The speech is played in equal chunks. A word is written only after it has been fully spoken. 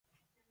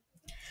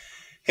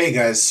Hey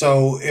guys,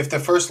 so if the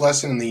first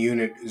lesson in the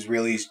unit is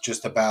really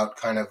just about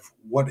kind of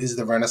what is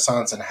the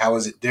Renaissance and how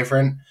is it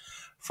different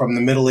from the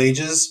Middle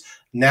Ages,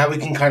 now we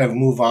can kind of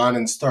move on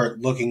and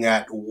start looking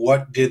at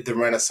what did the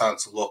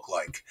Renaissance look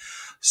like.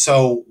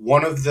 So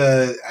one of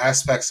the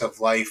aspects of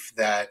life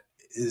that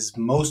is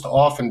most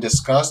often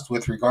discussed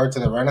with regard to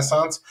the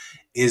Renaissance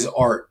is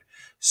art.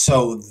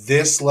 So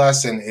this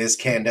lesson is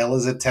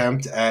Candela's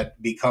attempt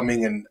at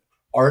becoming an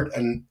art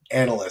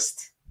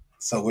analyst.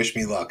 So wish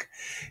me luck.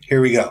 Here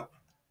we go.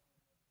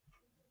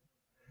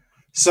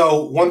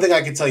 So one thing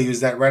I can tell you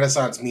is that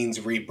Renaissance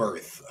means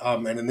rebirth,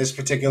 and in this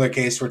particular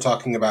case, we're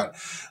talking about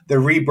the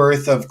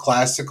rebirth of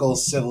classical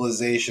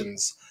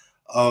civilizations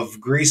of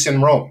Greece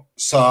and Rome.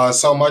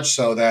 So much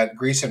so that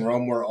Greece and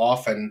Rome were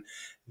often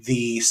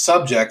the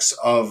subjects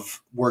of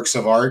works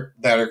of art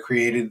that are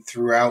created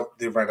throughout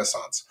the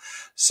Renaissance.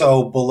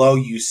 So below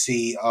you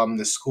see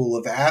the School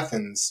of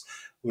Athens,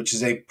 which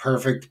is a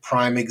perfect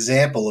prime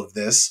example of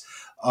this.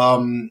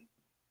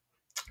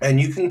 And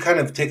you can kind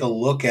of take a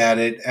look at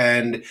it.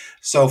 And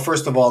so,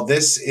 first of all,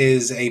 this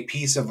is a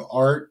piece of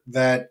art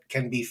that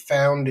can be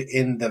found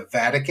in the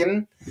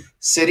Vatican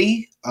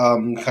City,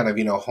 kind of,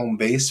 home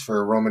base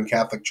for Roman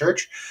Catholic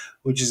Church,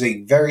 which is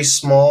a very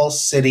small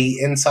city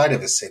inside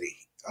of a city.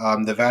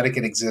 The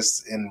Vatican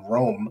exists in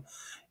Rome,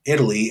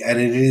 Italy,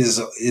 and it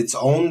is its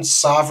own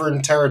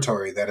sovereign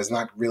territory that is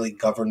not really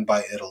governed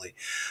by Italy.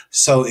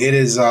 So it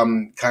is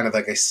kind of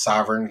like a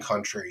sovereign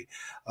country.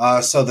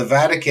 So the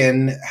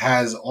Vatican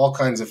has all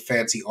kinds of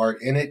fancy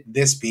art in it,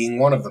 this being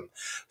one of them.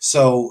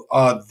 So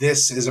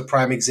this is a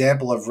prime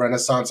example of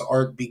Renaissance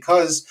art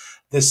because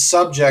the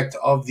subject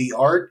of the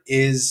art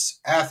is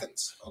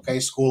Athens, okay,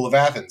 School of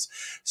Athens.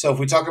 So if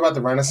we talk about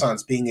the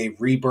Renaissance being a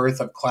rebirth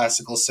of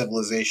classical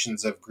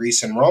civilizations of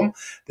Greece and Rome,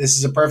 this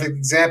is a perfect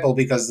example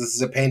because this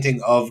is a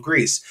painting of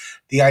Greece.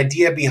 The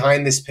idea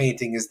behind this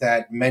painting is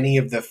that many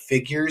of the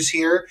figures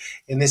here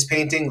in this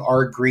painting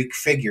are Greek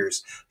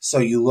figures. So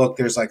you look,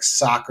 there's like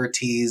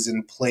Socrates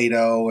and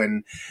Plato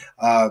and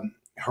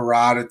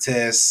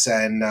Herodotus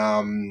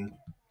and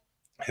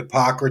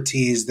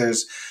Hippocrates.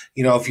 There's,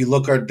 if you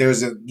look at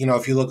there's a,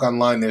 if you look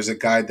online, there's a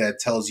guide that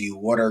tells you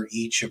what are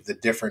each of the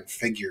different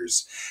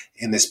figures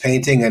in this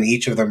painting, and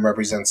each of them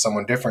represents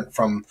someone different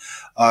from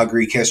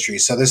Greek history.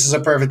 So this is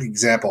a perfect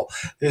example.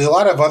 There's a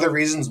lot of other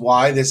reasons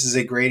why this is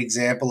a great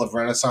example of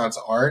Renaissance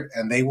art,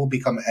 and they will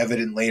become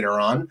evident later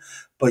on.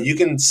 But you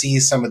can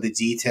see some of the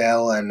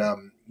detail and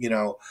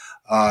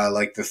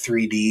like the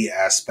 3D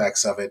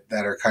aspects of it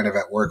that are kind of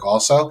at work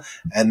also,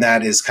 and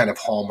that is kind of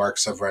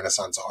hallmarks of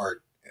Renaissance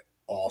art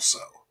also.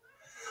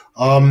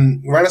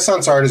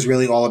 Renaissance art is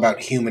really all about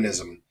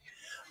humanism.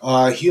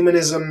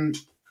 Humanism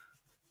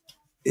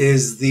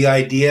is the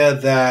idea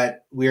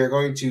that we are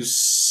going to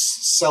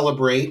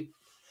celebrate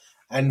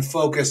and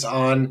focus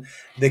on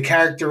the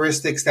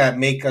characteristics that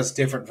make us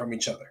different from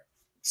each other.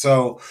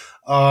 So,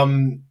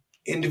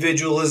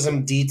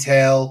 individualism,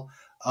 detail,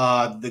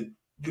 the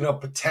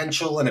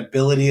potential and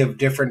ability of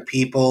different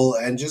people,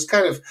 and just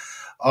kind of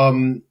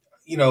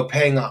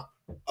paying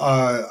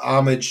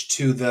homage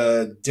to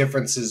the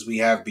differences we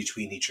have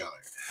between each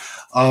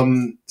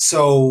other.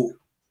 So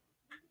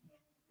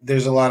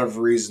there's a lot of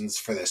reasons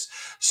for this.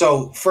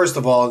 So first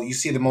of all, you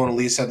see the Mona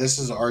Lisa. This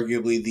is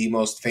arguably the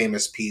most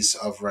famous piece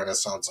of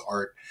Renaissance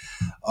art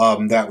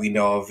that we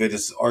know of. It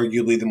is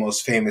arguably the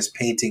most famous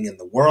painting in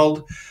the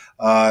world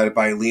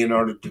by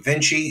Leonardo da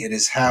Vinci. It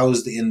is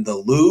housed in the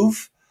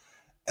Louvre,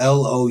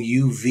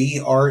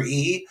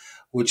 Louvre,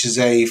 which is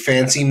a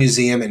fancy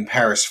museum in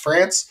Paris,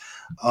 France.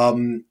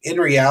 In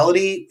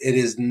reality, it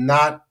is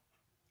not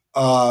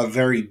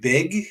very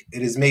big.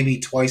 It is maybe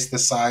twice the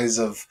size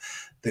of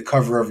the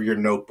cover of your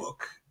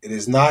notebook. It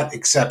is not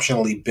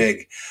exceptionally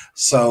big.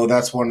 So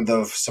that's one of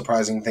the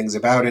surprising things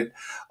about it.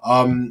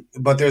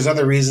 But there's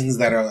other reasons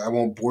that I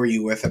won't bore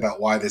you with about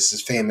why this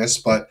is famous,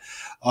 but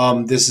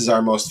this is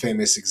our most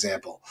famous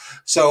example.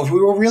 So if we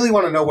really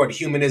want to know what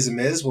humanism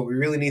is, what we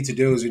really need to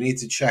do is we need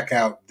to check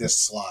out this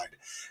slide.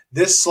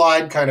 This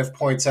slide kind of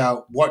points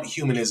out what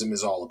humanism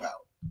is all about.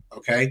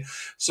 Okay,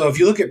 so if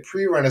you look at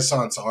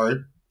pre-Renaissance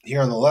art here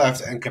on the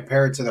left and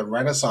compare it to the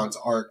Renaissance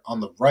art on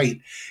the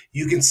right,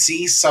 you can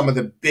see some of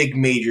the big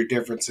major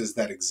differences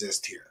that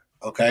exist here.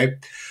 Okay,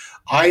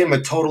 I am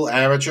a total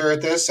amateur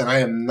at this, and I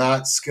am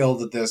not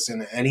skilled at this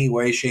in any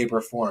way, shape,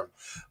 or form.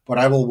 But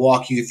I will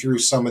walk you through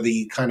some of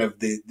the kind of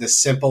the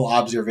simple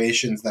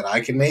observations that I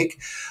can make.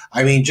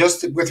 I mean,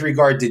 just with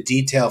regard to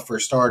detail for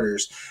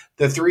starters,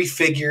 the three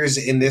figures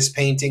in this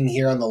painting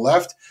here on the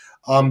left,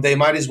 they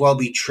might as well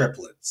be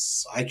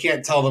triplets. I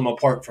can't tell them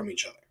apart from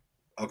each other.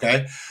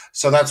 Okay,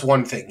 so that's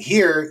one thing.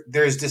 Here,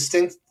 there's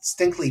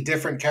distinctly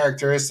different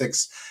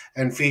characteristics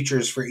and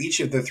features for each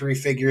of the three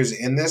figures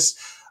in this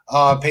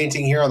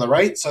painting here on the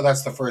right. So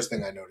that's the first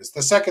thing I noticed.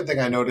 The second thing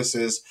I notice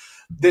is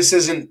this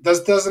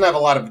doesn't have a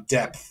lot of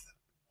depth,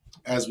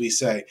 as we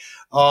say.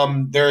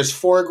 There's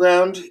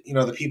foreground,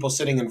 the people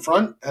sitting in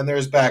front, and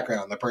there's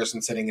background, the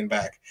person sitting in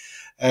back,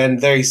 and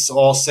they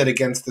all sit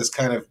against this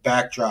kind of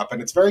backdrop, and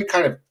it's very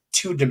kind of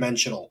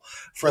two-dimensional,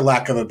 for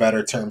lack of a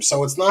better term. So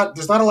there's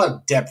not a lot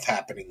of depth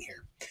happening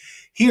here.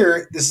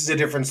 Here, this is a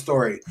different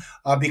story.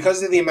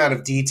 Because of the amount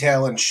of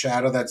detail and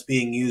shadow that's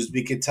being used,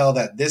 we could tell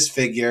that this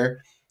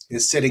figure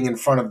is sitting in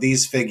front of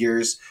these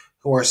figures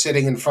who are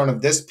sitting in front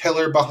of this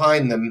pillar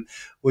behind them,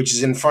 which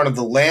is in front of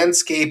the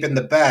landscape in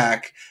the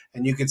back.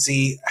 And you could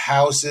see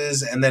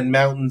houses and then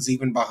mountains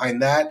even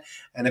behind that,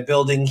 and a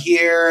building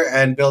here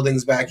and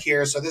buildings back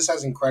here. So this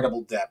has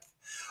incredible depth.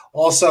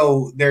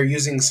 Also, they're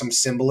using some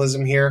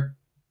symbolism here.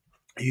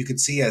 You could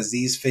see as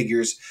these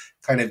figures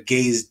kind of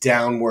gaze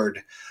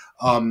downward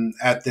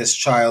at this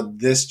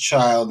child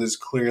is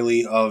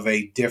clearly of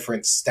a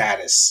different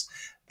status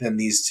than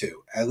these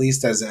two, at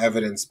least as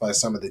evidenced by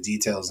some of the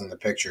details in the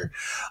picture.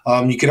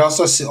 You could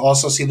also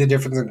see the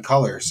difference in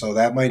color, so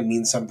that might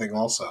mean something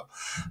also.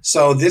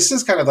 So this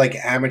is kind of like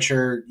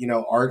amateur,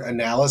 art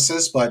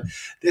analysis, but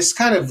this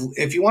kind of,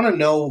 if you want to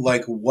know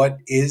like what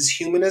is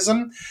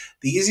humanism,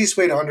 the easiest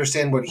way to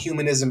understand what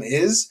humanism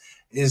is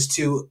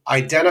to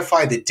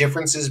identify the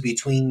differences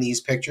between these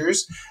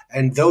pictures,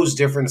 and those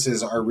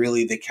differences are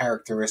really the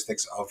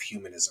characteristics of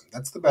humanism.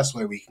 That's the best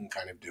way we can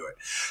kind of do it.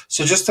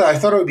 So I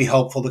thought it would be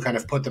helpful to kind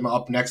of put them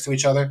up next to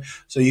each other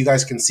so you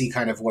guys can see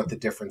kind of what the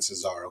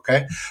differences are,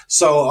 okay?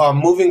 So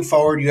moving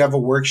forward, you have a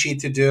worksheet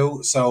to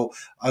do. So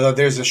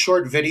there's a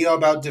short video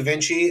about Da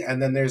Vinci,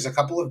 and then there's a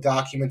couple of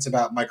documents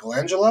about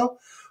Michelangelo,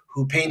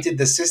 who painted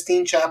the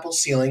Sistine Chapel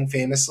ceiling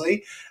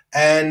famously,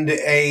 and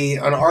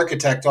an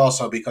architect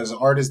also, because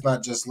art is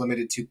not just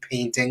limited to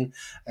painting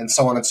and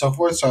so on and so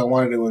forth. So I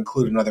wanted to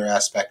include another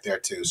aspect there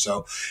too.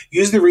 So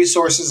use the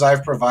resources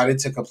I've provided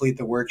to complete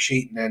the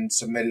worksheet and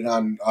submit it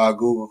on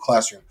Google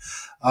Classroom.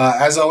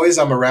 As always,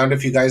 I'm around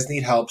if you guys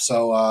need help.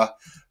 So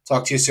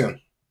talk to you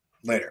soon.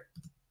 Later.